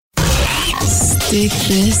Stick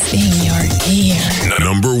this in your ear. The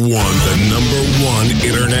number one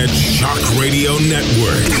internet shock radio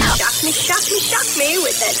network. Shock me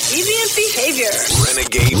with that deviant behavior.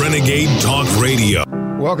 Renegade Talk Radio.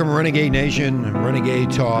 Welcome, Renegade Nation,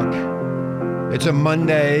 Renegade Talk. It's a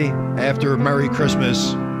Monday after Merry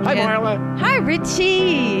Christmas. Hi, Marla. Hi,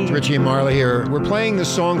 Richie. It's Richie and Marla here. We're playing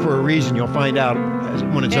this song for a reason. You'll find out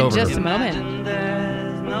when it's over. In just a moment.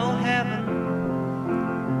 There's no heaven.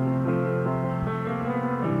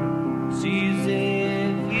 Sees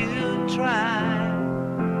if you try.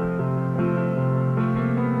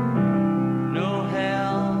 No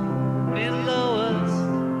hell below us.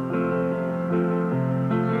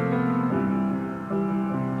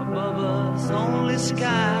 Above us only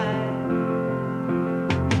sky.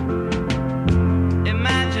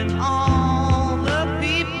 Imagine all the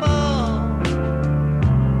people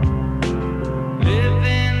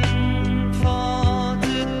living for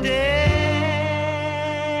today.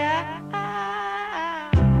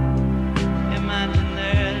 Imagine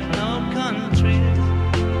there's no countries.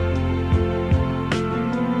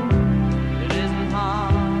 It isn't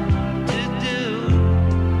hard to do.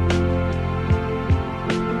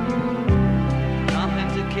 Nothing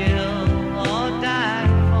to kill or die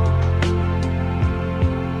for.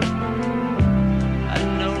 And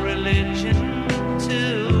no religion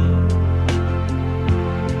too.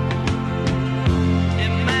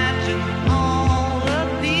 Imagine all the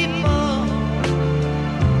people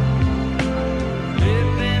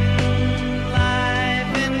living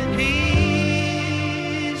life in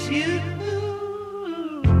peace.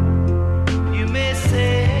 You may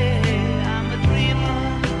say I'm a dreamer,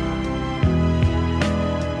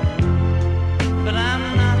 but I'm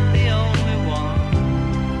not the only one.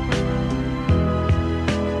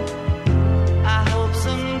 I hope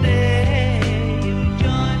someday you'll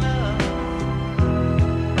join us,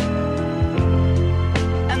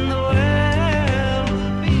 and the world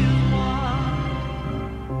will be one.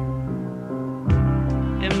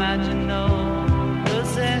 Imagine no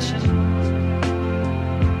possessions.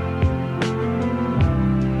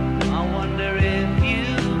 I wonder if you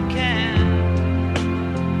can.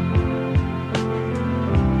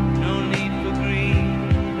 No need for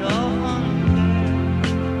greed or hunger.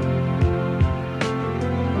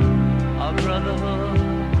 A brotherhood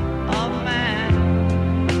of man.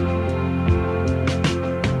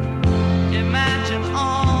 Imagine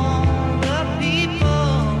all the people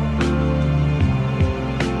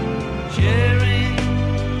sharing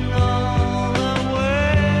all the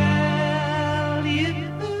world.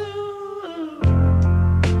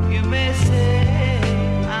 You may say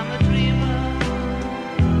I'm a dreamer,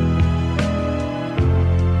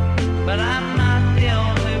 but I'm not the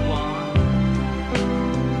only one.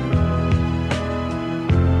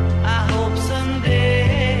 I hope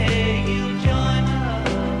someday you'll join us,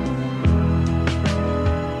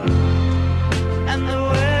 and the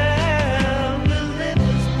world will live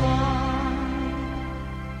as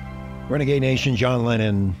one. Renegade Nation, John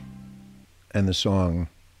Lennon, and the song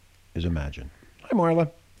is Imagine. Hi, Marla.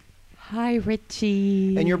 Hi,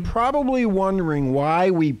 Richie. And you're probably wondering why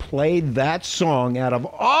we played that song out of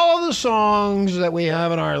all of the songs that we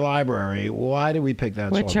have in our library. Why did we pick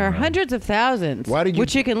that song? Which are hundreds of thousands. Why did you-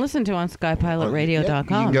 Which you can listen to on Yeah,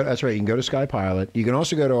 SkyPilotRadio.com. you can go, that's right. You can go to Sky Pilot. You can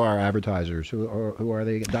also go to our advertisers. Who are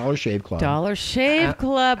they? Dollar Shave Club. Dollar Shave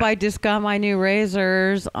Club. I just got my new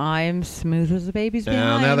razors. I'm smooth as a baby's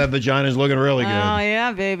behind. Now that vagina's looking really good. Oh,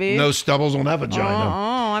 yeah, baby. No stubbles on that vagina.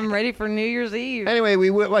 Oh, I'm ready for New Year's Eve. Anyway, we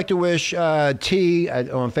would like to wish T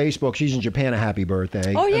on Facebook. She's in Japan. A happy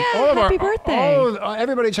birthday. Oh, yeah, And happy birthday.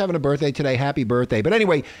 Everybody's having a birthday today. Happy birthday. But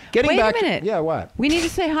anyway, getting Wait back. a minute. Yeah, what? We need to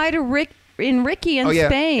say hi to Ricky in Oh, yeah.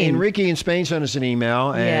 Spain. Enrique in Spain sent us an email,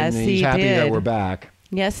 and Yes, he's he happy that did. we're back.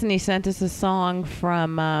 Yes, and he sent us a song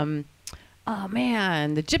from, the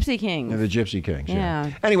Gypsy Kings. The Gypsy Kings. Yeah.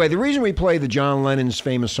 Anyway, the reason we play the John Lennon's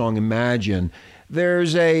famous song "Imagine,"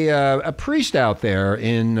 there's a priest out there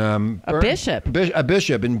in A bishop. a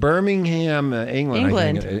bishop in Birmingham,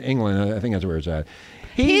 England. England. I think that's where it's at.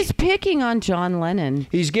 He's picking on John Lennon.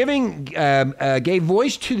 He's gave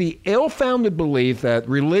voice to the ill-founded belief that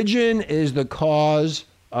religion is the cause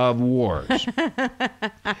of wars.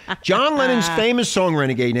 John Lennon's famous song,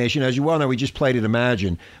 Renegade Nation, as you well know, we just played it,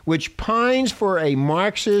 Imagine, which pines for a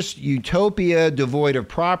Marxist utopia devoid of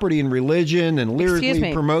property and religion and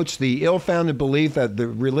lyrically promotes the ill-founded belief that the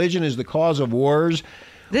religion is the cause of wars.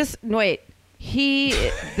 This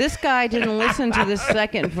guy didn't listen to the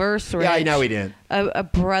second verse, Rich. Yeah, I know he didn't. A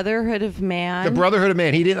brotherhood of man. The brotherhood of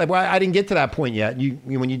man. He didn't. Well, I didn't get to that point yet.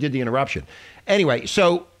 When you did the interruption. Anyway,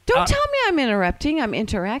 so don't tell me I'm interrupting. I'm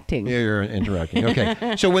interacting. Yeah, you're interacting.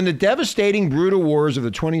 Okay. So when the devastating, brutal wars of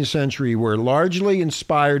the 20th century were largely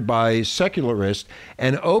inspired by secularist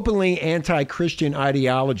and openly anti-Christian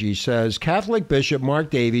ideology, says Catholic Bishop Mark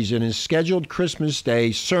Davies in his scheduled Christmas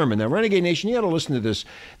Day sermon. Now, Renegade Nation, you got to listen to this.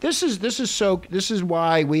 This is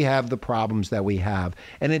why we have the problems that we have,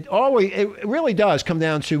 and it really does come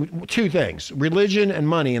down to two things: religion and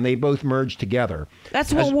money, and they both merge together.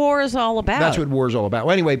 That's what war is all about. That's what war is all about.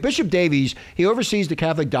 Well, anyway, Bishop Davies, he oversees the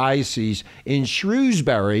Catholic diocese in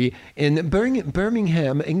Shrewsbury in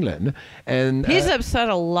Birmingham, England, and he's upset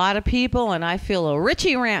a lot of people, and I feel a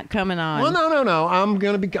Richie rant coming on. Well, no. I'm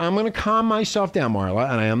gonna calm myself down, Marla,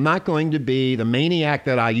 and I am not going to be the maniac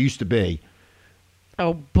that I used to be.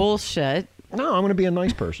 Oh, bullshit. No, I'm going to be a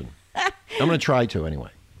nice person. I'm going to try to anyway.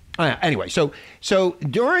 Anyway, so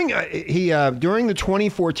during the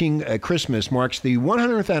 2014 Christmas marks the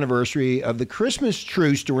 100th anniversary of the Christmas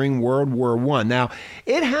truce during World War I. Now,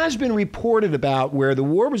 it has been reported about where the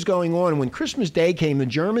war was going on, and when Christmas Day came, the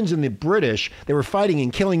Germans and the British, they were fighting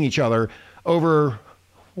and killing each other over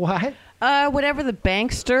what? Whatever the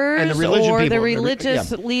banksters and the or the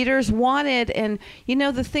religious leaders wanted. And,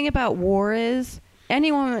 the thing about war is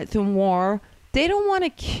anyone that's in war, they don't want to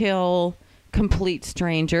kill complete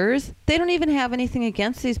strangers. They don't even have anything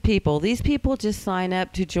against these people. These people just sign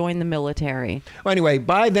up to join the military. Well, anyway,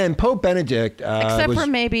 by then, Pope Benedict except for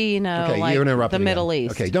maybe, like the Middle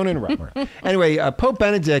East. Okay, don't interrupt me. Anyway, Pope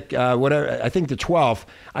Benedict, I think the 12th,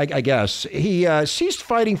 I guess, he ceased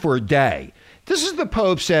fighting for a day. This is the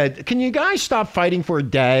Pope said, can you guys stop fighting for a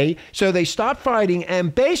day? So they stopped fighting,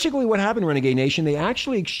 and basically what happened, Renegade Nation, they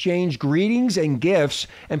actually exchanged greetings and gifts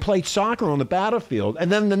and played soccer on the battlefield.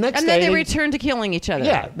 And then the next day... And then they returned to killing each other.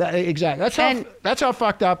 Yeah, exactly. That's how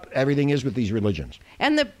fucked up everything is with these religions.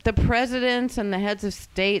 And the presidents and the heads of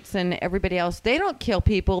states and everybody else, they don't kill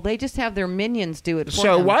people. They just have their minions do it for them.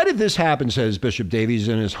 So why did this happen, says Bishop Davies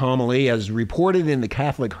in his homily, as reported in the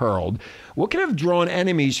Catholic Herald? What could have drawn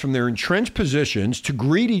enemies from their entrenched positions to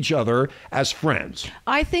greet each other as friends?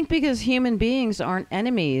 I think because human beings aren't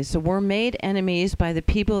enemies. We're made enemies by the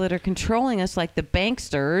people that are controlling us, like the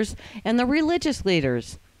banksters and the religious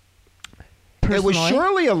leaders. Personally. It was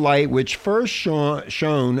surely a light which first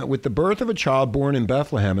shone with the birth of a child born in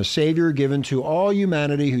Bethlehem, a Savior given to all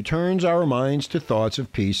humanity who turns our minds to thoughts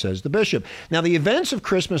of peace, says the bishop. Now, the events of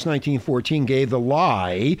Christmas 1914 gave the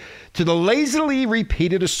lie to the lazily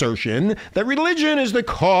repeated assertion that religion is the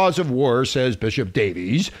cause of war, says Bishop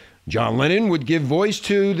Davies. John Lennon would give voice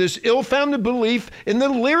to this ill-founded belief in the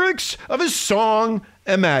lyrics of his song,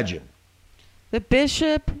 Imagine. The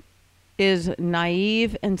bishop is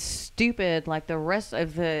naive and stupid like the rest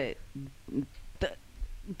of the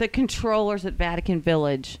controllers at Vatican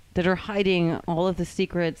Village that are hiding all of the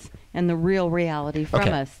secrets and the real reality from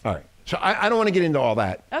us. All right. So I don't want to get into all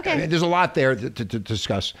that. Okay. I mean, there's a lot there to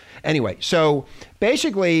discuss. Anyway, so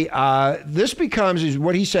basically this becomes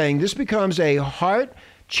a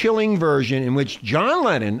heart-chilling version in which John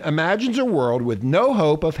Lennon imagines a world with no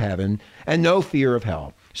hope of heaven and no fear of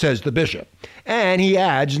hell, says the bishop. And he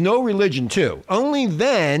adds, no religion too. Only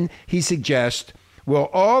then, he suggests, will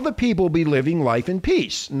all the people be living life in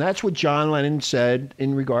peace. And that's what John Lennon said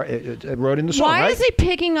wrote in the song, Why right? is he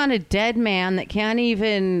picking on a dead man that can't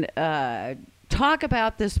even talk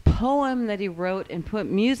about this poem that he wrote and put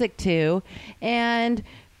music to? And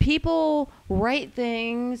people write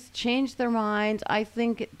things, change their minds. I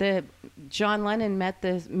think that John Lennon meant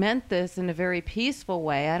this in a very peaceful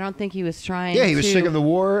way. I don't think he was trying to... Yeah, he was sick of the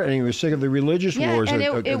war, and he was sick of the religious wars that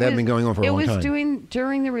have been going on for a long time. It was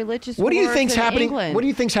during the religious wars What do you think's in happening? England. What do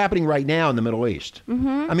you think's happening right now in the Middle East?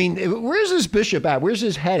 Mm-hmm. I mean, where's this bishop at? Where's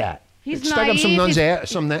his head at? He's stuck up some naive. nun's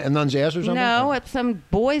ass or something? No, it's some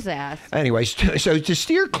boy's ass. Anyway, so to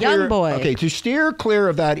steer clear, Young boy. Okay, to steer clear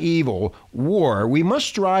of that evil war, we must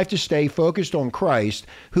strive to stay focused on Christ,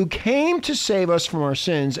 who came to save us from our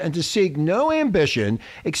sins and to seek no ambition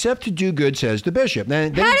except to do good, says the bishop.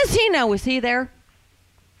 Then, How does he know? Was he there?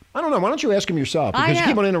 I don't know. Why don't you ask him yourself? Because you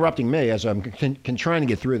keep on interrupting me as I'm trying to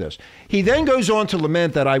get through this. He then goes on to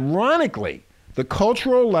lament that, ironically, the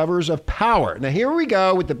cultural levers of power. Now, here we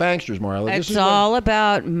go with the banksters, Marla. It's all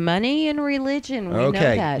about money and religion. We know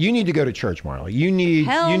that. You need to go to church, Marla.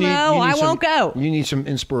 I won't go. You need some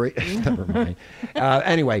inspiration. Never mind.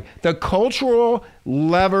 Anyway, the cultural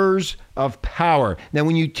levers of power. Now,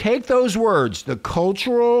 when you take those words, the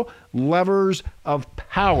cultural levers of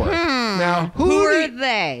power. Now, who are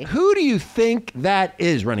they? Who do you think that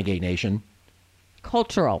is, Renegade Nation?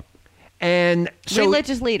 Cultural. And so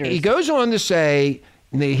religious leaders. He goes on to say,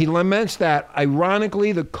 He laments that,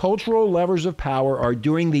 ironically, the cultural levers of power are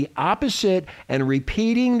doing the opposite and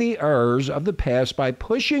repeating the errors of the past by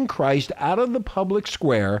pushing Christ out of the public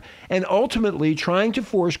square and ultimately trying to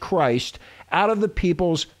force Christ out of the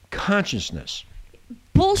people's consciousness.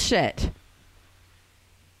 Bullshit.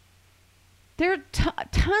 There are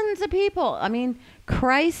tons of people. I mean,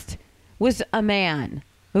 Christ was a man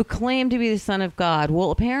who claimed to be the Son of God.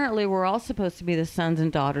 Well, apparently we're all supposed to be the sons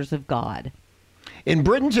and daughters of God. In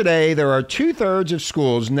Britain today, there are 2/3 of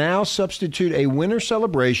schools now substitute a winter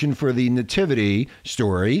celebration for the nativity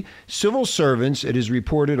story. Civil servants, it is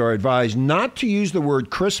reported, are advised not to use the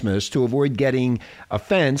word Christmas to avoid getting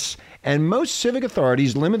offense, and most civic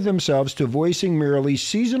authorities limit themselves to voicing merely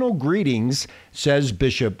seasonal greetings, says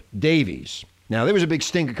Bishop Davies. Now, there was a big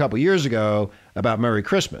stink a couple years ago about Merry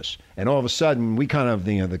Christmas, and all of a sudden, we kind of,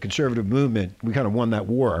 the conservative movement, we kind of won that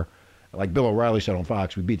war. Like Bill O'Reilly said on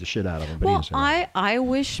Fox, we beat the shit out of him. But well, I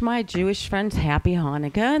wish my Jewish friends happy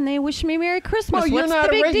Hanukkah, and they wish me Merry Christmas. Well, What's the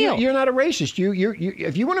big deal? You're not a racist. You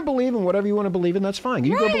if you want to believe in whatever you want to believe in, that's fine.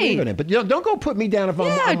 You go believe in it. But don't go put me down if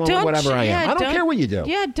I'm whatever I am. I don't care what you do.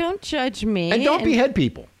 Yeah, don't judge me. And don't behead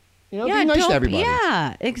people. Be nice to everybody.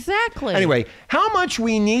 Yeah, exactly. Anyway, how much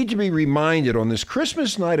we need to be reminded on this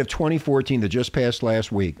Christmas night of 2014 that just passed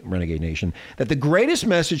last week, Renegade Nation, that the greatest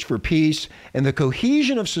message for peace and the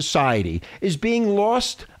cohesion of society is being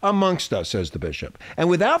lost amongst us, says the bishop. And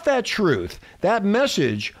without that truth, that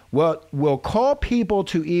message will call people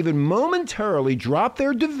to even momentarily drop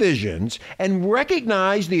their divisions and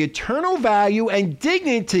recognize the eternal value and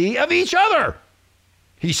dignity of each other,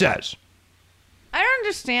 he says. I don't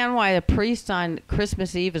understand why the priest on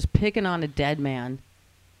Christmas Eve is picking on a dead man.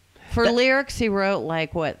 For lyrics he wrote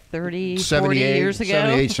 40 years ago?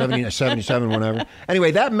 78, 77, whatever.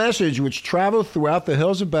 Anyway, that message, which traveled throughout the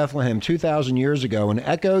hills of Bethlehem 2,000 years ago and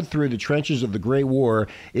echoed through the trenches of the Great War,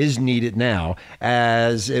 is needed now,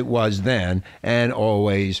 as it was then and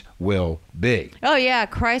always will be. Oh, yeah,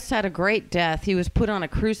 Christ had a great death. He was put on a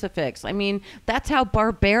crucifix. I mean, that's how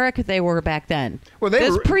barbaric they were back then. Well,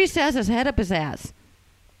 this priest has his head up his ass.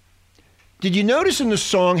 Did you notice in the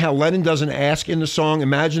song how Lennon doesn't ask in the song,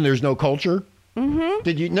 imagine there's no culture? Mm-hmm.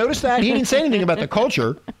 Did you notice that? He didn't say anything about the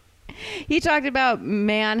culture. He talked about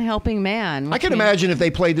man helping man. I can imagine if they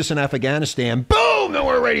played this in Afghanistan. Boom!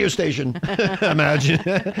 Nowhere radio station.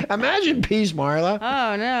 Imagine peace, Marla.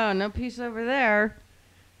 Oh, no peace over there.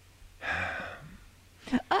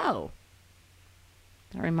 Oh.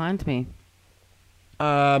 That reminds me.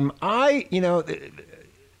 Why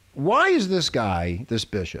is this guy, this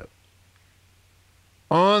bishop,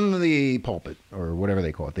 on the pulpit, or whatever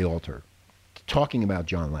they call it, the altar, talking about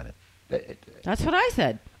John Lennon? That's what I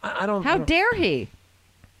said. How dare he?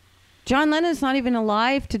 John Lennon's not even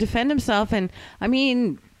alive to defend himself. And, I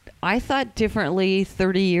mean, I thought differently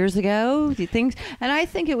 30 years ago. And I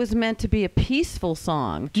think it was meant to be a peaceful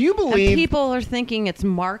song. Do you believe... And people are thinking it's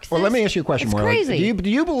Marxist. Well, let me ask you a question, Marla. It's crazy. Do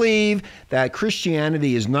you believe that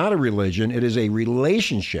Christianity is not a religion, it is a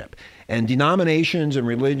relationship? And denominations and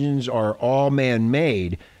religions are all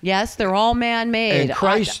man-made. Yes, they're all man-made. And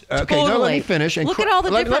Christ... Totally. Okay, no, let me finish. Look at all the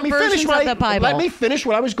different versions of the Bible. Let me finish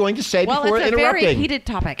what I was going to say before interrupting. Well, it's a very heated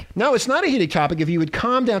topic. No, it's not a heated topic. If you would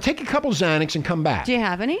calm down, take a couple Xanax and come back. Do you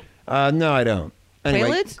have any? No, I don't. Anyway,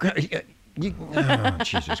 Quaaludes?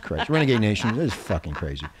 Jesus Christ. Renegade Nation, this is fucking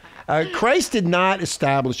crazy. Christ did not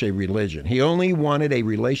establish a religion. He only wanted a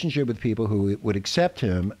relationship with people who would accept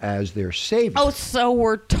him as their savior. Oh, so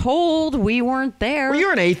we're told. We weren't there. Well,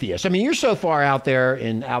 you're an atheist. I mean, you're so far out there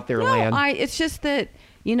in out there land. It's just that,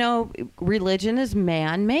 religion is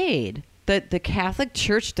man-made. The Catholic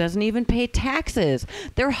Church doesn't even pay taxes.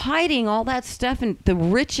 They're hiding all that stuff and the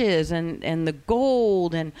riches and the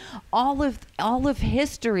gold and all of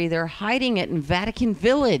history. They're hiding it in Vatican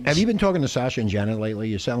Village. Have you been talking to Sasha and Janet lately?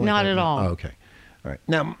 You sound like not at all. Oh, okay. All right.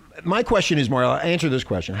 Now, my question is, Marla, answer this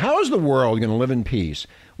question. How is the world going to live in peace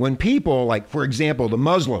when people like, for example, the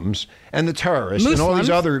Muslims and the terrorists and all these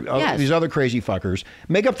other crazy fuckers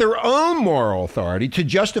make up their own moral authority to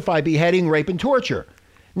justify beheading, rape, and torture?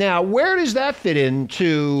 Now, where does that fit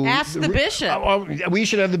into... Ask the bishop. We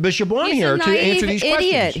should have the bishop on here to answer these questions.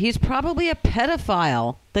 He's an idiot. He's probably a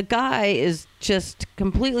pedophile. The guy is just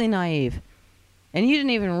completely naive. And you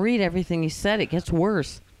didn't even read everything he said. It gets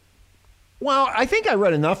worse. Well, I think I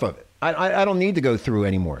read enough of it. I don't need to go through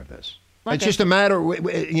any more of this. Okay. It's just a matter,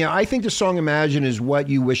 I think the song Imagine is what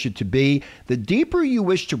you wish it to be. The deeper you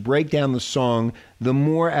wish to break down the song, the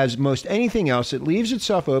more, as most anything else, it leaves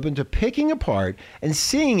itself open to picking apart and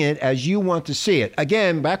seeing it as you want to see it.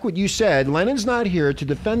 Again, back what you said, Lennon's not here to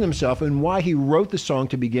defend himself and why he wrote the song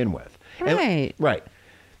to begin with. Right. Right.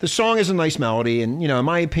 The song is a nice melody, and in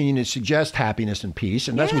my opinion, it suggests happiness and peace,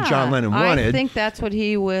 and that's what Yeah, John Lennon wanted. I think that's what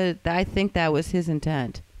he would. I think that was his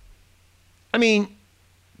intent. I mean,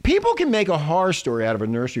 people can make a horror story out of a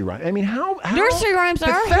nursery rhyme. I mean, how Nursery rhymes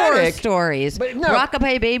are horror pathetic. stories. But no.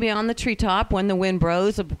 Rockabye baby on the treetop. When the wind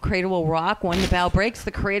blows, the cradle will rock. When the bough breaks,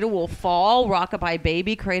 the cradle will fall. Rockabye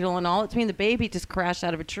baby, cradle and all. It's mean the baby just crashed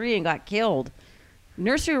out of a tree and got killed.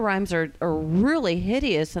 Nursery rhymes are really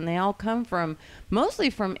hideous, and they all come mostly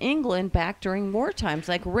from England back during war times.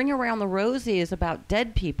 Like Ring Around the Rosie is about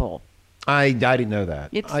dead people. I didn't know that.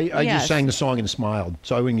 It's- I yes. just sang the song and smiled,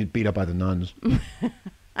 so I wouldn't get beat up by the nuns. My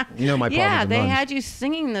problem Yeah, with the they nuns. had you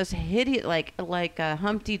singing this hideous, like a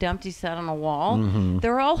Humpty Dumpty sat on a wall. Mm-hmm.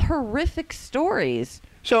 They're all horrific stories.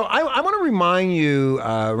 So I want to remind you,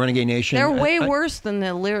 Renegade Nation. They're way worse than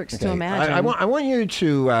the lyrics to Okay, Imagine. I want you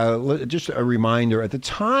to just a reminder. At the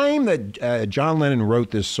time that John Lennon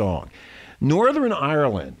wrote this song, Northern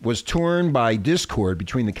Ireland was torn by discord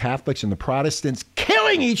between the Catholics and the Protestants,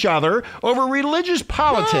 killing each other over religious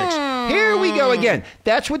politics. Here we go again.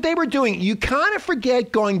 That's what they were doing. You kind of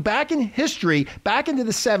forget going back in history, back into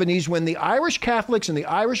the 70s, when the Irish Catholics and the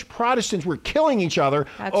Irish Protestants were killing each other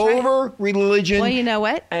That's over religion. Well, you know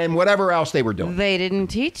what? And whatever else they were doing. They didn't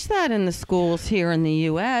teach that in the schools here in the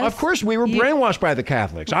U.S. Of course, we were brainwashed by the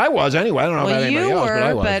Catholics. I was anyway. I don't know Well, about anybody you else, were, but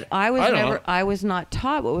I was. but I don't know. I was not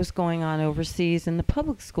taught what was going on overseas in the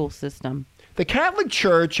public school system. The Catholic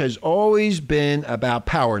Church has always been about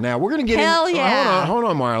power. Now, we're going to get Hell in. yeah. Hold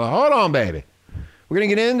on, Marla. Hold on, baby. We're going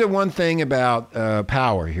to get into one thing about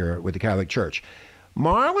power here with the Catholic Church.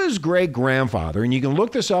 Marla's great-grandfather, and you can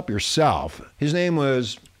look this up yourself, his name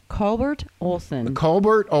was Colbert Olson.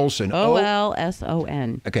 Colbert Olson.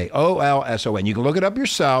 Olson. Okay, Olson. You can look it up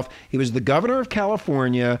yourself. He was the governor of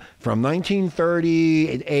California from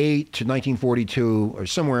 1938 to 1942, or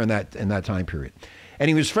somewhere in that time period. And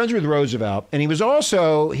he was friends with Roosevelt, and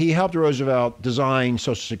he helped Roosevelt design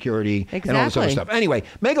Social Security and all this other Exactly. stuff. Anyway,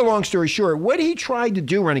 make a long story short, what he tried to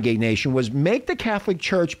do, Renegade Nation, was make the Catholic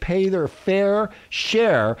Church pay their fair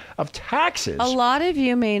share of taxes. A lot of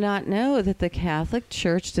you may not know that the Catholic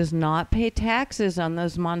Church does not pay taxes on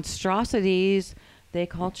those monstrosities they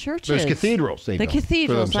call churches. Those cathedrals they The built for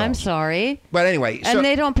cathedrals, I'm themselves. sorry. But anyway, And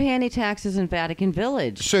they don't pay any taxes in Vatican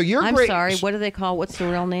Village. So you're I'm great- sorry, what do they call, what's the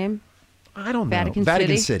real name? I don't know.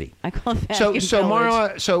 Vatican City. I call it Vatican So Village.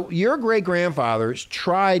 Marla, so your great-grandfathers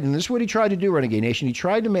tried, and this is what he tried to do, Renegade Nation, he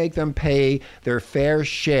tried to make them pay their fair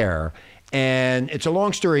share. And it's a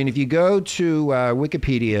long story. And if you go to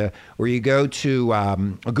Wikipedia or you go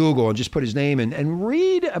to Google and just put his name in and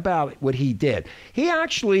read about what he did, he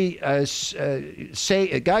actually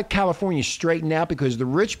got California straightened out because the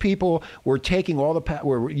rich people were taking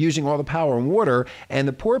were using all the power and water, and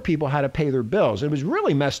the poor people had to pay their bills. It was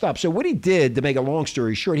really messed up. So what he did, to make a long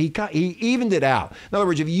story short, he evened it out. In other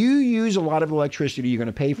words, if you use a lot of electricity, you're going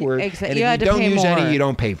to pay for it. Exactly. And You if had you to don't pay use any, more. you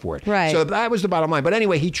don't pay for it. Right. So that was the bottom line. But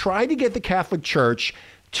anyway, he tried to get the Catholic Church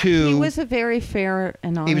to... He was a very fair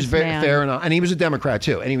and honest He was very man. fair and he was a Democrat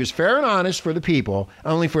too, and he was fair and honest for the people,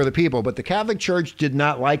 only for the people. But the Catholic Church did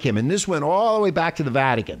not like him, and this went all the way back to the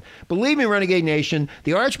Vatican. Believe me, Renegade Nation,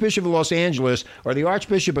 the Archbishop of Los Angeles or the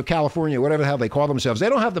Archbishop of California, whatever the hell they call themselves, they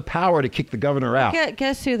don't have the power to kick the governor out.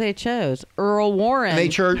 Guess who they chose? Earl Warren.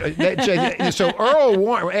 So Earl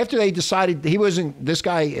Warren, after they decided he wasn't, this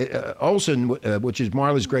guy Olson, which is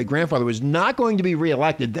Marla's great grandfather, was not going to be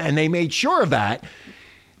reelected, and they made sure of that.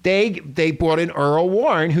 They brought in Earl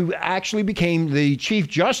Warren, who actually became the Chief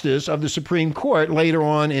Justice of the Supreme Court later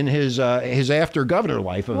on in his after governor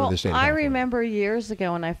life of the state of I California. remember years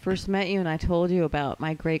ago when I first met you and I told you about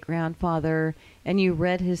my great-grandfather and you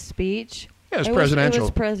read his speech. Yeah, it was It presidential.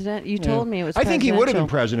 was president. You told me it was I think he would have been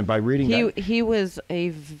presidential. president by reading that. He was a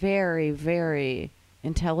very, very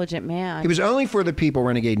intelligent man. He was only for the people,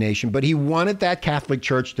 Renegade Nation, but he wanted that Catholic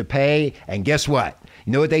Church to pay. And guess what?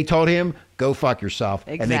 You know what they told him? Go fuck yourself.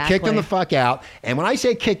 And they kicked him Exactly. the fuck out. And when I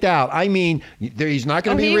say kicked out, I mean he's not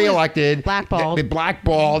going to be he was reelected. blackballed.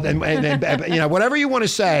 Blackballed, and whatever you want to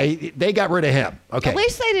say, they got rid of him. Okay. At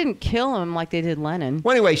least they didn't kill him like they did Lennon.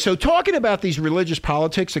 Well, anyway, so talking about these religious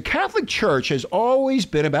politics, the Catholic Church has always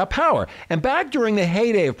been about power. And back during the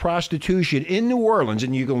heyday of prostitution in New Orleans,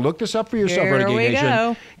 and you can look this up for yourself, Here Renegade we Nation,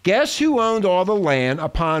 go. guess who owned all the land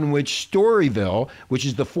upon which Storyville, which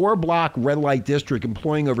is the 4-block red light district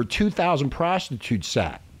employing over 2,000 prostitutes,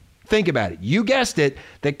 sat? Think about it. You guessed it,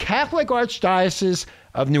 the Catholic Archdiocese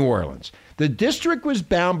of New Orleans. The district was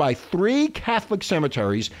bound by 3 Catholic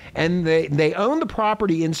cemeteries, and they owned the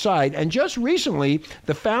property inside. And just recently,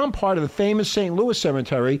 the found part of the famous St. Louis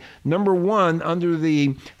Cemetery, number 1, under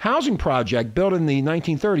the housing project built in the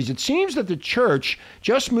 1930s. It seems that the church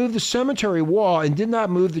just moved the cemetery wall and did not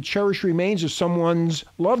move the cherished remains of someone's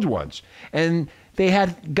loved ones. And they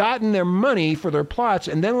had gotten their money for their plots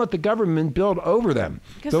and then let the government build over them.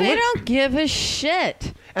 Because they don't give a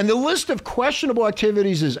shit. And the list of questionable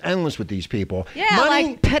activities is endless with these people. Yeah,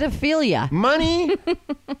 like pedophilia. Money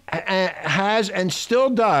has and still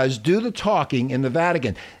does do the talking in the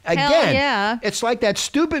Vatican. Again, Hell yeah. It's like that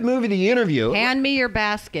stupid movie, The Interview. Hand me your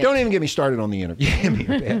basket. Don't even get me started on The Interview. Hand me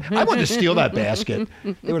your basket. I wanted to steal that basket.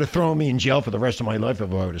 They would have thrown me in jail for the rest of my life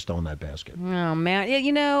if I would have stolen that basket. Oh, man. Yeah,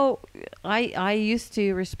 you know, I used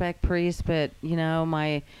to respect priests, but, you know,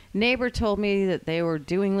 my neighbor told me that they were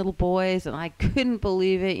doing little boys, and I couldn't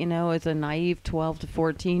believe it, you know, as a naive 12 to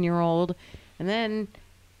 14-year-old. And then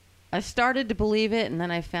I started to believe it, and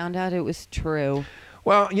then I found out it was true.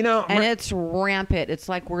 Well, you know... And it's rampant. It's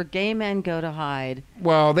like where gay men go to hide.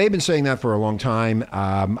 Well, they've been saying that for a long time.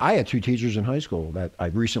 I had 2 teachers in high school that I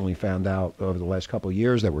recently found out over the last couple of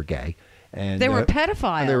years that were gay. And they were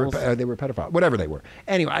pedophiles. They were pedophiles, whatever they were.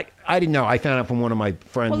 Anyway, I didn't know. I found out from one of my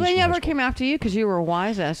friends. Well, they never came after you because you were a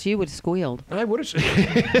wise ass. You would have squealed. I would have.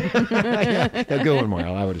 Yeah, go on,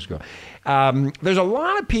 Marla. I would have squealed. There's a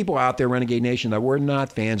lot of people out there, Renegade Nation, that were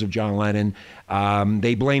not fans of John Lennon.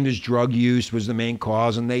 They blamed his drug use was the main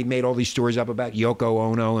cause, and they made all these stories up about Yoko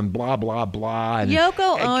Ono and blah, blah, blah. And,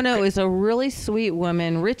 Yoko Ono is a really sweet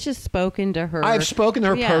woman. Rich has spoken to her. I've spoken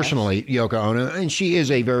to her personally, Yoko Ono, and she is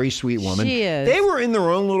a very sweet woman. She is. They were in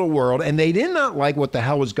their own little world, and they did not like what the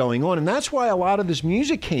hell was going on, and that's why a lot of this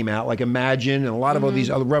music came out, like Imagine and a lot of all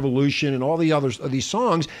these other Revolution and all the others of these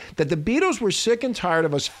songs, that the Beatles were sick and tired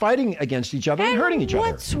of us fighting against each other and hurting each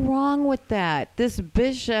other. What's wrong with that? This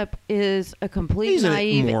bishop is a complete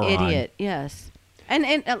naive idiot. Yes.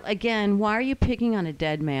 And again, why are you picking on a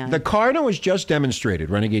dead man? The Cardinal has just demonstrated,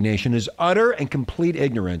 Renegade Nation, his utter and complete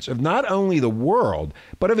ignorance of not only the world,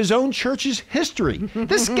 but of his own church's history.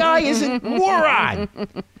 This guy is a moron.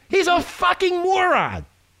 He's a fucking moron.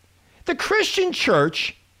 The Christian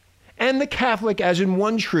church and the Catholic, as in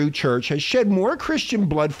one true church, has shed more Christian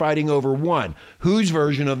blood fighting over 1, whose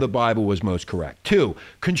version of the Bible was most correct. 2,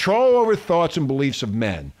 control over thoughts and beliefs of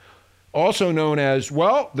men. Also known as,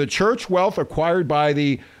 well, the church wealth acquired by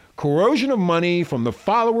the corrosion of money from the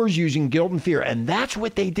followers using guilt and fear. And that's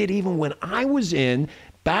what they did even when I was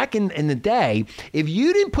back in the day. If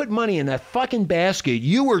you didn't put money in that fucking basket,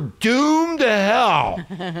 you were doomed to hell.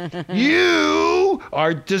 You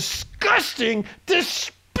are disgusting,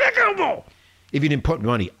 despicable. If you didn't put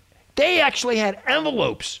money. They actually had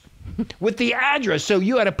envelopes with the address, so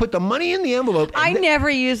you had to put the money in the envelope. I never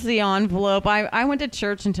used the envelope. I went to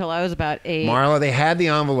church until I was about 8. Marla, they had the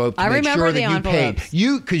envelope to make sure that you envelopes. paid.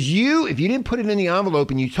 If you didn't put it in the envelope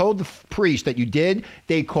and you told the priest that you did,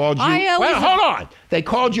 they called you. Hold on. They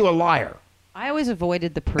called you a liar. I always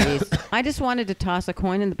avoided the priest. I just wanted to toss a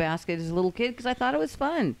coin in the basket as a little kid because I thought it was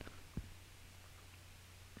fun.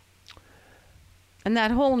 And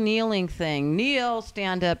that whole kneeling thing. Kneel,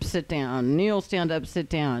 stand up, sit down. Kneel, stand up, sit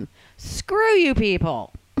down. Screw you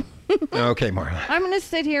people. Okay, Marla. I'm going to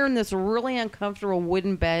sit here in this really uncomfortable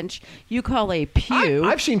wooden bench you call a pew.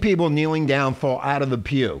 I've seen people kneeling down fall out of the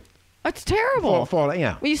pew. It's terrible.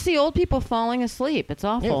 Yeah. Well, you see old people falling asleep. It's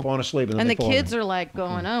awful. Yeah, falling asleep. And the kids are like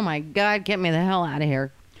going, oh, my God, get me the hell out of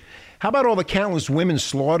here. How about all the countless women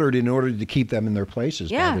slaughtered in order to keep them in their places?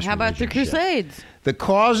 Yeah, how about the Crusades? Shit? The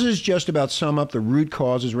causes just about sum up the root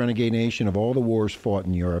causes, Renegade Nation, of all the wars fought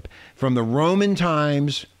in Europe, from the Roman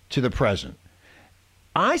times to the present.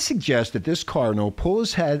 I suggest that this cardinal pull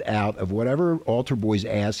his head out of whatever altar boy's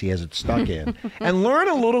ass he has it stuck in and learn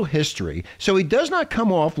a little history so he does not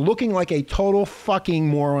come off looking like a total fucking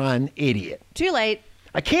moron idiot. Too late.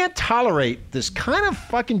 I can't tolerate this kind of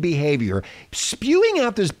fucking behavior, spewing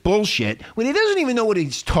out this bullshit when he doesn't even know what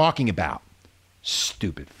he's talking about.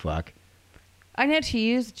 Stupid fuck. I know to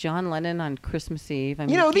use John Lennon on Christmas Eve. I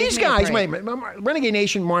mean, you know, these guys, Renegade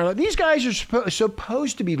Nation, Marla, these guys are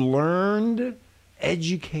supposed to be learned,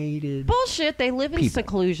 educated. Bullshit. They live in people.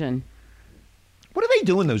 Seclusion. What do they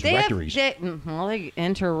do in those rectories? They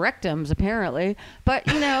enter rectums, apparently. But,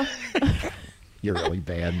 you know... You're really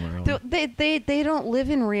bad, Marla. They don't live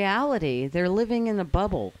in reality. They're living in a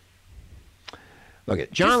bubble. Okay,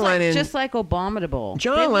 John Lennon. Just like Abominable.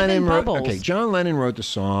 John They live Lennon in wrote. bubbles. Okay, John Lennon wrote the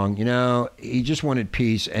song. You know, he just wanted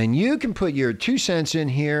peace, and you can put your 2 cents in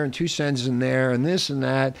here and 2 cents in there and this and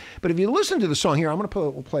that. But if you listen to the song here, we'll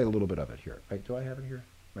play a little bit of it here. Right, do I have it here?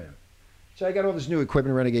 Wait a minute. So I got all this new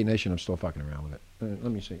equipment, Renegade Nation. I'm still fucking around with it.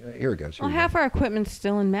 Let me see. Here it goes. Here Well, we go. half our equipment's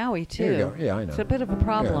still in Maui, too. Here you go. Yeah, I know. It's a bit of a Yeah,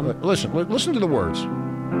 problem. listen to the words.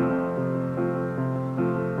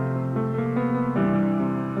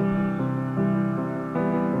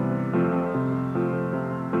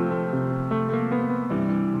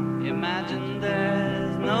 Imagine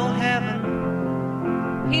there's no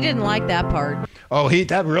heaven. He didn't like that part. Oh,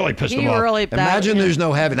 that really pissed He him off. really- Imagine there's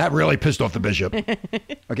no heaven. That really pissed off the bishop.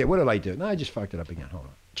 Okay, what did I do? No, I just fucked it up again. Hold on.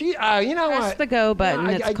 Gee, you know Press what? the go button.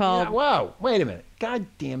 No, It's called. Whoa, wait a minute. God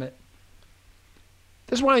damn it.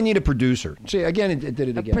 This is why I need a producer. See, again, it did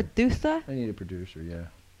it A again. producer? I need a producer, yeah.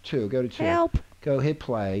 2, go to 2. Help. Go hit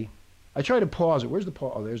play. I tried to pause it. Where's the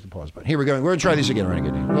pause? Oh, there's the pause button. Here we go. We're going to try this again,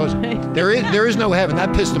 Renegade. Listen, there is no heaven.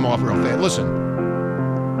 That pissed him off real fast. Listen.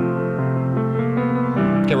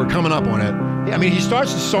 Okay, we're coming up on it. I mean, he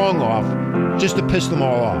starts the song off just to piss them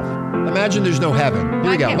all off. Imagine there's no heaven.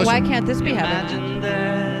 Here we go. Listen. Why can't this be heaven? Imagine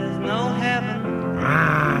there's no heaven.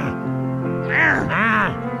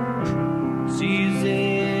 Sees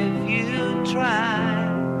if you try.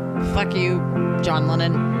 Fuck you, John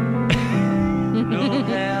Lennon. No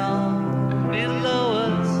hell below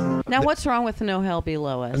us. Now, what's wrong with no hell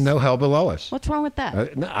below us? No hell below us. What's wrong with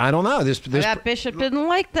that? No, I don't know. This That bishop didn't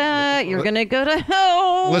like that. You're going to go to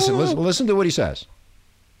hell. Listen to what he says.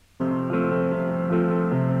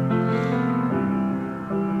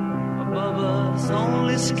 Above us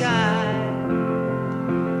only sky.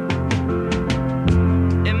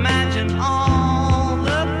 Imagine all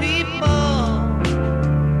the people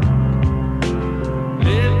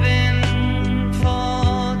living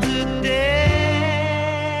for today.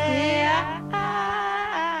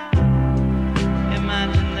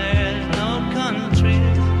 Imagine there's no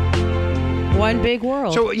countries. One big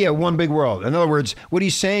world. So, yeah, one big world. In other words, what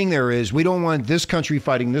he's saying there is we don't want this country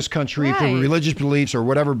fighting this country for Right. religious beliefs or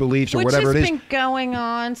whatever beliefs or Which whatever has it is. been going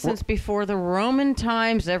on since before the Roman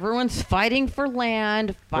times. Everyone's fighting for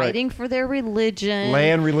land, fighting for their religion.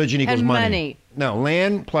 Land, religion equals and money. No,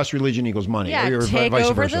 land plus religion equals money. Yeah, or take vice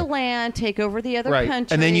over versa. the land, take over the other Right,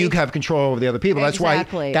 country. and then you have control over the other people.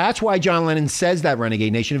 Exactly. That's why John Lennon says that,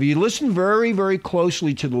 Renegade Nation. If you listen very, very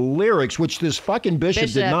closely to the lyrics, which this fucking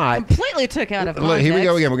bishop did not. completely took out of Look, context. here we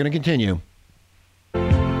go again. We're going to continue. It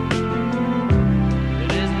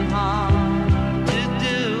isn't hard to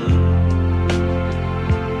do.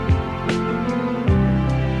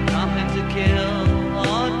 Nothing to kill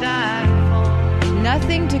or die for.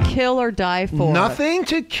 Nothing to kill or die for. Nothing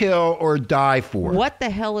to kill or die for. What the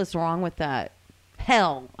hell is wrong with that?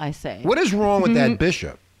 Hell, I say. What is wrong with that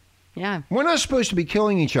bishop? Yeah. We're not supposed to be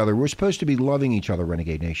killing each other. We're supposed to be loving each other,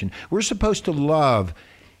 Renegade Nation. We're supposed to love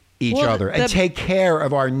each Well, other and take care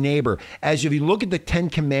of our neighbor. As if you look at the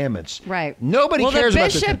 10 Commandments, Right. nobody well, cares the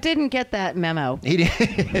about bishop didn't get that memo. He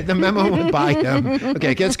did, the memo went by him.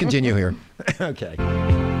 Okay, let's continue here. Okay.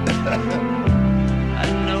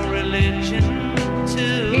 And no religion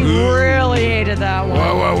He too. really hated that one.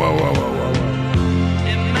 Whoa.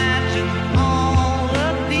 Imagine all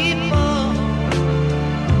the people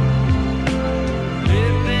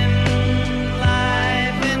living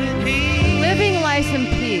life in peace. Living life in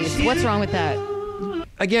peace. What's wrong with that?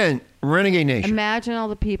 Again, Renegade Nation. Imagine all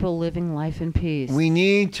the people living life in peace. We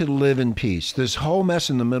need to live in peace. This whole mess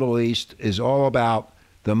in the Middle East is all about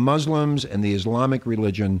the Muslims and the Islamic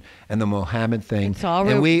religion and the Mohammed thing. It's all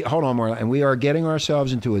and hold on, Marla, and we are getting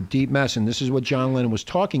ourselves into a deep mess. And this is what John Lennon was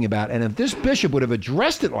talking about. And if this bishop would have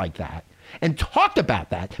addressed it like that and talked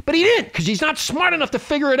about that, but he didn't because he's not smart enough to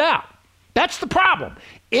figure it out. That's the problem.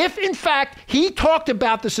 If, in fact, he talked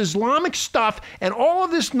about this Islamic stuff and all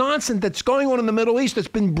of this nonsense that's going on in the Middle East that's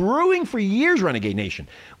been brewing for years, Renegade Nation,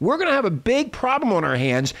 we're going to have a big problem on our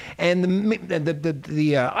hands. And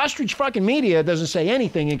the ostrich fucking media doesn't say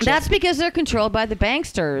anything except... That's because they're controlled by the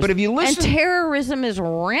banksters. But if you listen... And terrorism is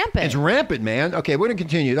rampant. It's rampant, man. Okay, we're going to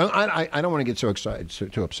continue. I don't want to get so excited,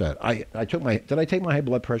 too upset. Did I take my high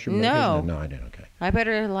blood pressure medication? No. No, I didn't. Okay. I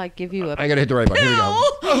better, give you a... I got to hit the right button. Here we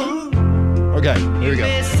go. Okay, here we go.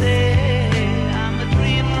 They say I'm a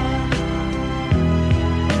dreamer,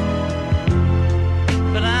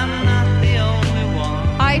 but I'm not the only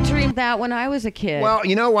one. I dreamed that when I was a kid. Well,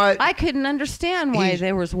 you know what? I couldn't understand why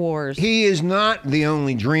there was wars. He is not the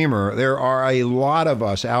only dreamer. There are a lot of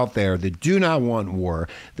us out there that do not want war.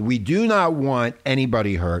 We do not want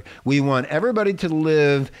anybody hurt. We want everybody to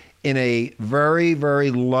live in a very,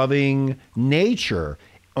 very loving nature.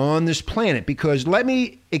 on this planet, because let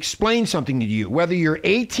me explain something to you. Whether you're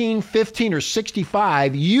 18, 15, or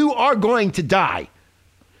 65, you are going to die.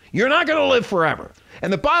 You're not going to live forever.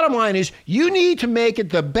 And the bottom line is, you need to make it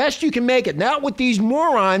the best you can make it. Not with these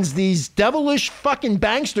morons, these devilish fucking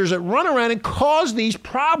banksters that run around and cause these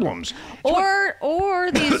problems. Or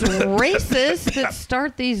these racists that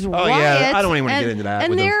start these riots. Yeah, I don't even want to get into that.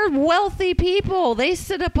 And they're wealthy people. They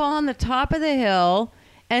sit up on the top of the hill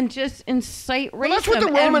and just incite racism. That's what the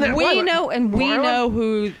Roman... And we know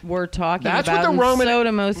who we're talking about. What the Roman... So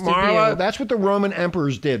do most Marla, of you. that's what the Roman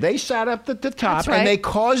emperors did. They sat up at the top That's right. and they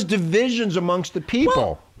caused divisions amongst the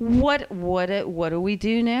people. Well, what do we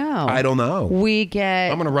do now? I don't know. We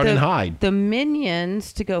get... I'm going to run and hide. The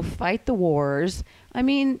minions to go fight the wars. I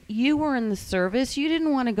mean, you were in the service. You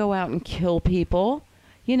didn't want to go out and kill people.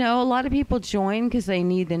 You know, a lot of people join because they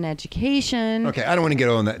need an education. Okay, I don't want to get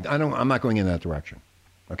on that. I'm not going in that direction.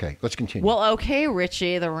 Okay, let's continue. Well, okay,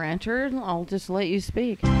 Richie the Ranter, I'll just let you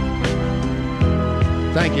speak. Thank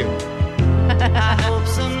you. I hope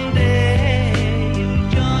someday you'll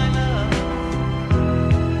join us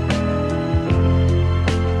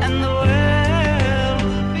and the world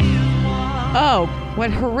will be one. Oh,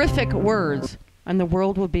 what horrific words. And the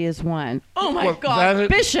world will be as one. Oh, my God.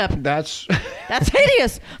 Bishop. That's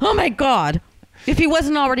hideous. Oh, my God. If he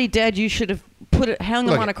wasn't already dead, you should have hung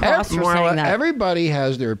him on a cross for Marla, saying that. Everybody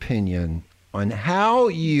has their opinion on how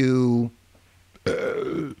you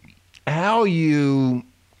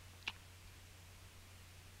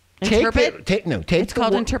Interpret? take It's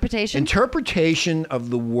called interpretation? Interpretation of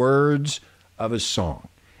the words of a song.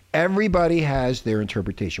 Everybody has their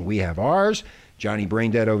interpretation. We have ours. Johnny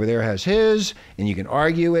Braindead over there has his, and you can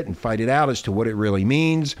argue it and fight it out as to what it really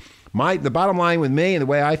means. The bottom line with me and the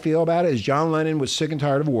way I feel about it is John Lennon was sick and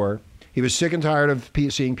tired of war. He was sick and tired of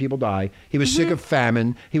seeing people die. He was sick of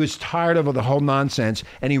famine. He was tired of the whole nonsense.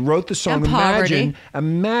 And he wrote the song,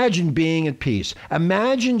 Imagine being at peace.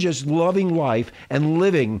 Imagine just loving life and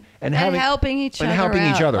living and helping each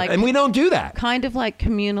other. Like, and we don't do that. Kind of like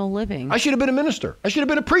communal living. I should have been a minister. I should have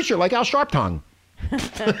been a preacher like Al Sharptongue.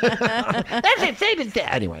 That's it. Save it.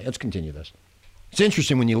 Anyway, let's continue this. It's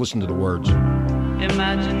interesting when you listen to the words.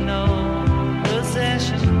 Imagine no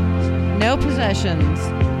possessions. No possessions.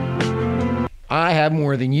 I have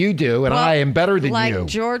more than you do, and I am better than you. Like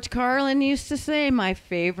George Carlin used to say, my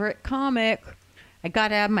favorite comic, I got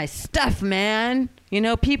to have my stuff, man. You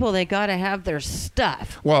know, people, they got to have their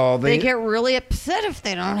stuff. Well, they get really upset if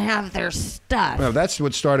they don't have their stuff. Well, that's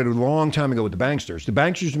what started a long time ago with the banksters. The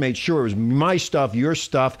banksters made sure it was my stuff, your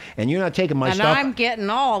stuff, and you're not taking my stuff. And I'm getting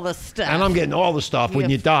all the stuff. And I'm getting all the stuff when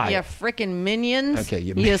you die. You freaking minions. Okay,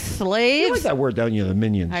 you slaves. You like that word, don't you, the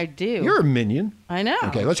minions? I do. You're a minion. I know.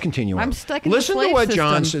 Okay, let's continue on. I'm stuck in Listen the slave to what system.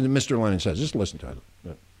 Johnson and Mr. Lennon says. Just listen to it.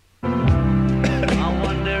 I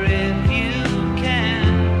wonder if you can.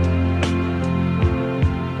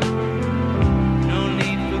 No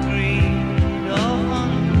need for greed or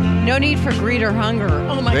hunger. No need for greed or hunger.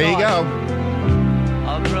 Oh, my God. There you go.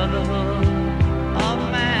 A brotherhood of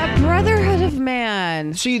man. A brotherhood of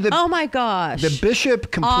man. See, oh, my gosh. The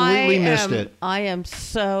bishop completely missed it. I am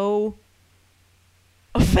so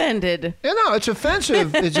offended. Yeah, no, it's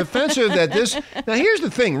offensive. It's offensive that this... Now, here's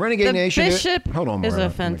the thing. Renegade Nation... Bishop hold on, is Maura.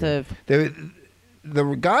 offensive. The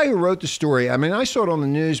guy who wrote the story, I mean, I saw it on the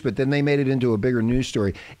news, but then they made it into a bigger news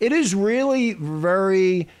story. It is really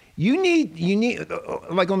very... You need,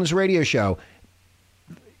 like on this radio show,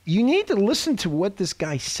 you need to listen to what this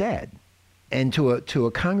guy said and to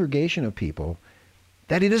a congregation of people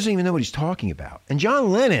that he doesn't even know what he's talking about. And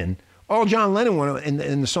John Lennon... All John Lennon wanted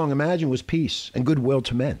in the song Imagine was peace and goodwill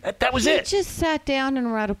to men. That was it. He just sat down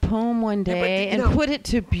and wrote a poem one day and put it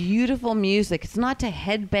to beautiful music. It's not to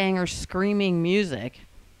headbanger screaming music.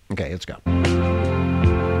 Okay, let's go.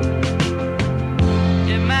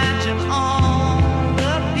 Imagine all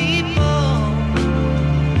the people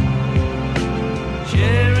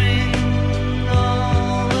sharing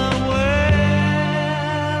all the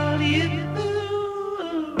world.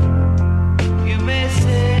 You may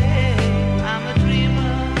say I'm a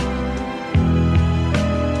dreamer,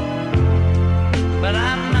 but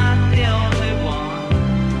I'm not the only one.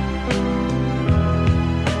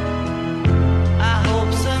 I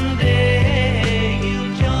hope someday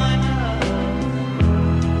you'll join us,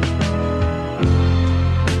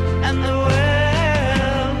 and the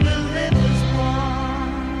world will live as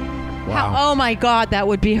one. Wow. Oh my God, that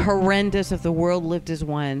would be horrendous if the world lived as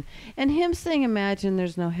one. And him saying, imagine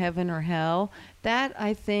there's no heaven or hell, that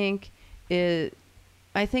I think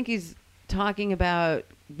he's talking about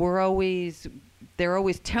they're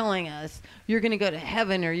always telling us you're going to go to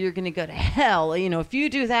heaven or you're going to go to hell. You know, if you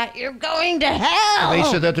do that, you're going to hell. They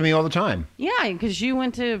said that to me all the time. Yeah, because you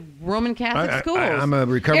went to Roman Catholic schools. I'm a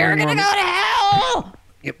recovering You're going to Roman. go to hell.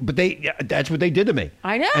 Yeah, but that's what they did to me.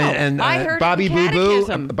 I know. And I heard Bobby it in Boo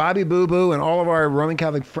catechism. Boo, Bobby Boo Boo, and all of our Roman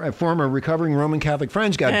Catholic, former recovering Roman Catholic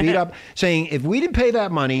friends got beat up, saying if we didn't pay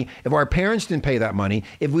that money, if our parents didn't pay that money,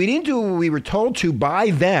 if we didn't do what we were told to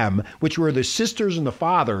by them, which were the sisters and the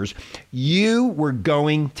fathers, you were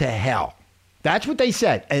going to hell. That's what they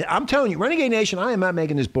said. And I'm telling you, Renegade Nation, I am not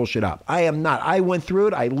making this bullshit up. I am not. I went through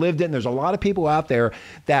it. I lived it. And there's a lot of people out there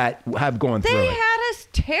that have gone through They it. had us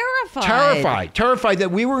terrified. Terrified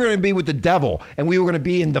that we were going to be with the devil and we were going to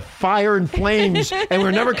be in the fire and flames and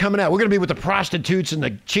we're never coming out. We're going to be with the prostitutes and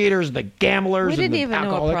the cheaters and the gamblers We and didn't the even know what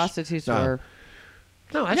alcoholics. prostitutes No. were.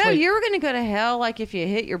 No, that's No, why you were going to go to hell like if you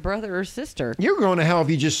hit your brother or sister. you're going to hell if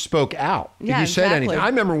you just spoke out. If Yeah, you said exactly. anything. I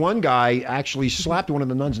remember one guy actually slapped one of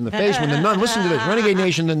the nuns in the face when the nun, listen to this, Renegade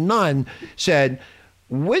Nation, the nun said,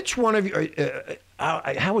 which one of you,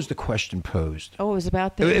 how was the question posed? Oh, it was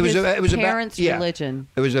about the It was parents' about, yeah. religion.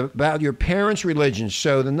 It was about your parents' religion.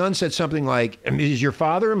 So the nun said something like, "Is your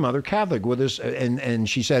father and mother Catholic with us?" And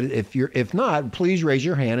she said, "If not, please raise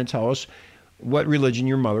your hand and tell us what religion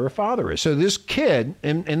your mother or father is." So this kid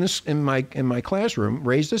in my classroom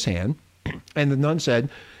raised his hand, and the nun said,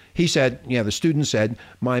 the student said,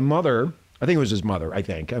 "My mother," I think it was his mother. I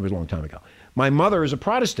think it was a long time ago. "My mother is a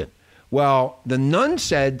Protestant." Well, the nun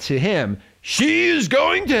said to him, "She is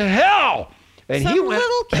going to hell." And Some he went,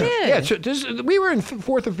 little kid. Yeah, so we were in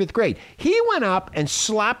 4th or 5th grade. He went up and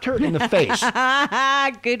slapped her in the face.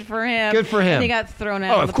 Good for him. Good for him. And he got thrown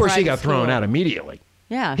out. Oh, of course he got private thrown school. out immediately.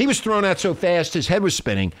 Yeah. He was thrown out so fast his head was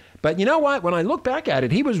spinning. But you know what? When I look back at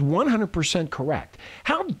it, he was 100% correct.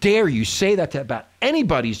 How dare you say that about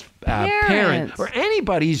anybody's parent Parents. or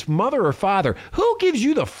anybody's mother or father? Who gives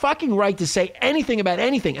you the fucking right to say anything about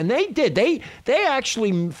anything? And they did. They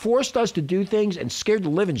actually forced us to do things and scared the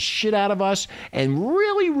living shit out of us and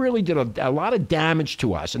really, really did a lot of damage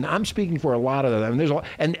to us. And I'm speaking for a lot of them.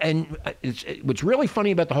 What's really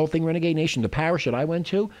funny about the whole thing, Renegade Nation, the parish that I went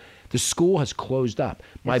to, the school has closed up.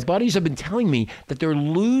 My buddies have been telling me that they're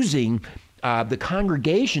losing the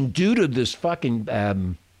congregation due to this fucking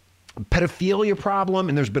pedophilia problem.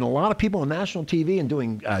 And there's been a lot of people on national TV and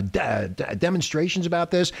doing demonstrations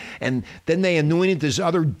about this. And then they anointed this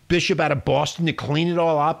other bishop out of Boston to clean it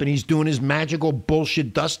all up. And he's doing his magical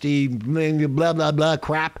bullshit, dusty, blah, blah, blah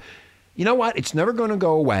crap. You know what? It's never going to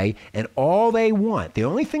go away. And all they want, the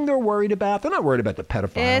only thing they're worried about, they're not worried about the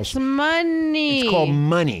pedophiles. It's money. It's called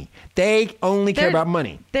money. They only care They're- about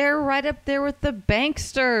money. They're right up there with the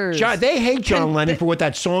banksters. They hate John Lennon for what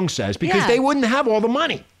that song says because Yeah. they wouldn't have all the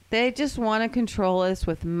money. They just want to control us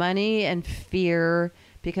with money and fear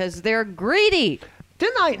because they're greedy.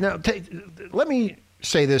 Didn't I? Now, let me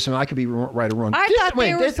say this, and I could be right or wrong. I thought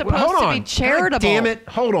they were supposed to be charitable. God damn it!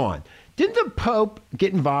 Hold on. Didn't the Pope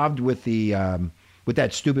get involved with the with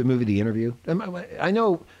that stupid movie, The Interview? I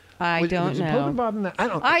know. I don't was the know. Pope involved in that? I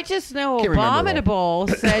don't. I just know Can't remember all. Abominable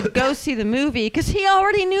said go see the movie because he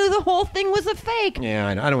already knew the whole thing was a fake. Yeah,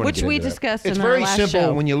 I don't want Which to get we into that. discussed It's in our very last simple.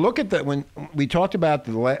 show. When you look at when we talked about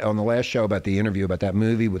on the last show about the interview about that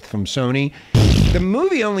movie from Sony, the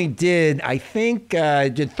movie only did, I think,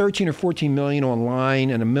 did 13 or 14 million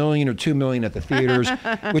online and $1 million or $2 million at the theaters,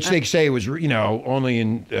 which they say was only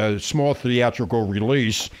in a small theatrical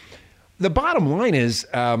release. The bottom line is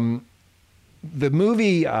the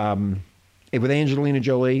movie. With Angelina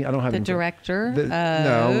Jolie, I don't have The it in front- director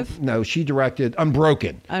of- No, she directed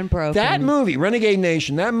Unbroken. Unbroken. That movie, Renegade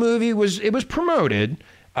Nation. That movie was promoted,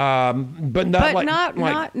 but not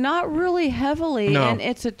like not really heavily. No. And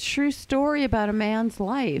it's a true story about a man's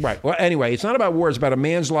life. Right. Well, anyway, it's not about war. It's about a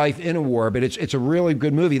man's life in a war, but it's a really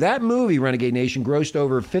good movie. That movie, Renegade Nation, grossed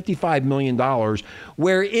over $55 million,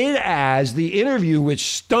 whereas The Interview, which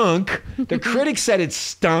stunk, the critics said it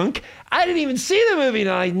stunk. I didn't even see the movie, and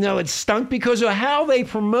I know it stunk because of how they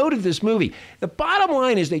promoted this movie. The bottom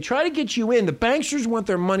line is they try to get you in. The banksters want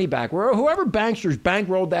their money back. Whoever banksters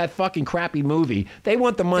bankrolled that fucking crappy movie, they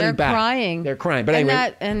want the money They're back. crying. They're crying. But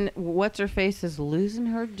anyway. And what's her face is losing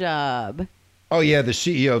her job. Oh, yeah, the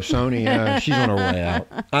CEO of Sony, she's on her way out.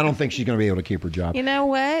 I don't think she's going to be able to keep her job. You know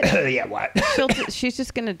what? Yeah, what? She's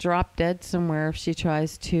just going to drop dead somewhere if she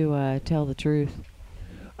tries to tell the truth.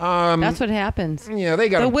 That's what happens. Yeah, they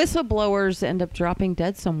got the whistleblowers end up dropping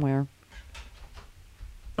dead somewhere.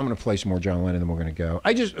 I'm going to play some more John Lennon, then we're going to go.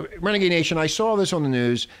 Renegade Nation, I saw this on the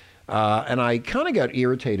news, and I kind of got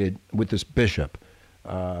irritated with this bishop.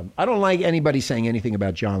 I don't like anybody saying anything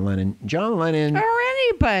about John Lennon. John Lennon... Or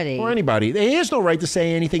anybody. Or anybody. He has no right to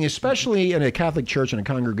say anything, especially in a Catholic church and a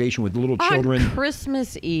congregation with little children. On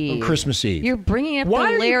Christmas Eve. On Christmas Eve. You're bringing up Why the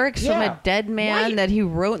are you- lyrics from yeah. a dead man that he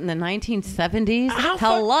wrote in the 1970s. How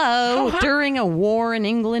Hello, during a war in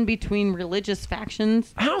England between religious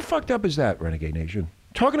factions. How fucked up is that, Renegade Nation?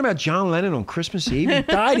 Talking about John Lennon on Christmas Eve? He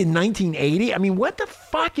died in 1980? I mean, what the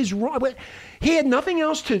fuck is wrong? He had nothing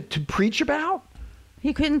else to preach about?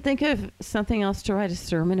 He couldn't think of something else to write a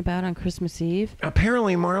sermon about on Christmas Eve.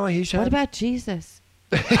 Apparently, Marla, he said... What about Jesus?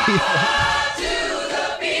 Power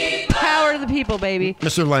to the people, baby.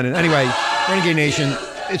 Mr. Lennon. Anyway, Renegade Nation,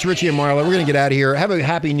 it's Richie and Marla. We're going to get out of here. Have a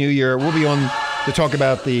happy new year. We'll be on to talk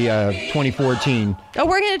about the 2014. Oh,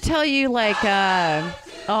 we're going to tell you, like,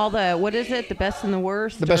 all the, what is it? The best and the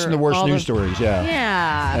worst? The best and the worst all news stories, yeah.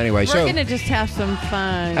 Yeah. Anyway, we're so- going to just have some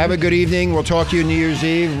fun. Have a good evening. We'll talk to you New Year's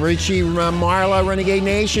Eve. Richie, Marla, Renegade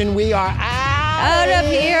Nation, we are Out of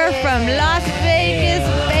here from Las Vegas,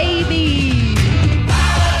 baby.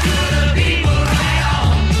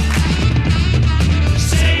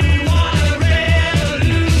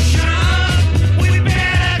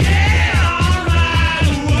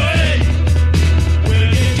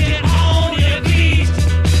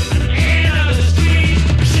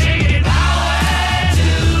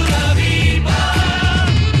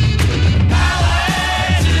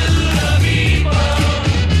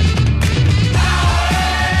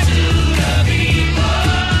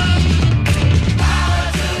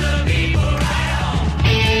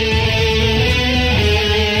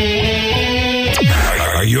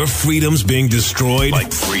 Are your freedoms being destroyed?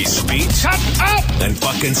 Like free speech? Shut up! Then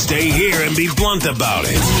fucking stay here and be blunt about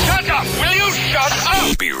it. Shut up! Will you shut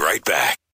up? Be right back.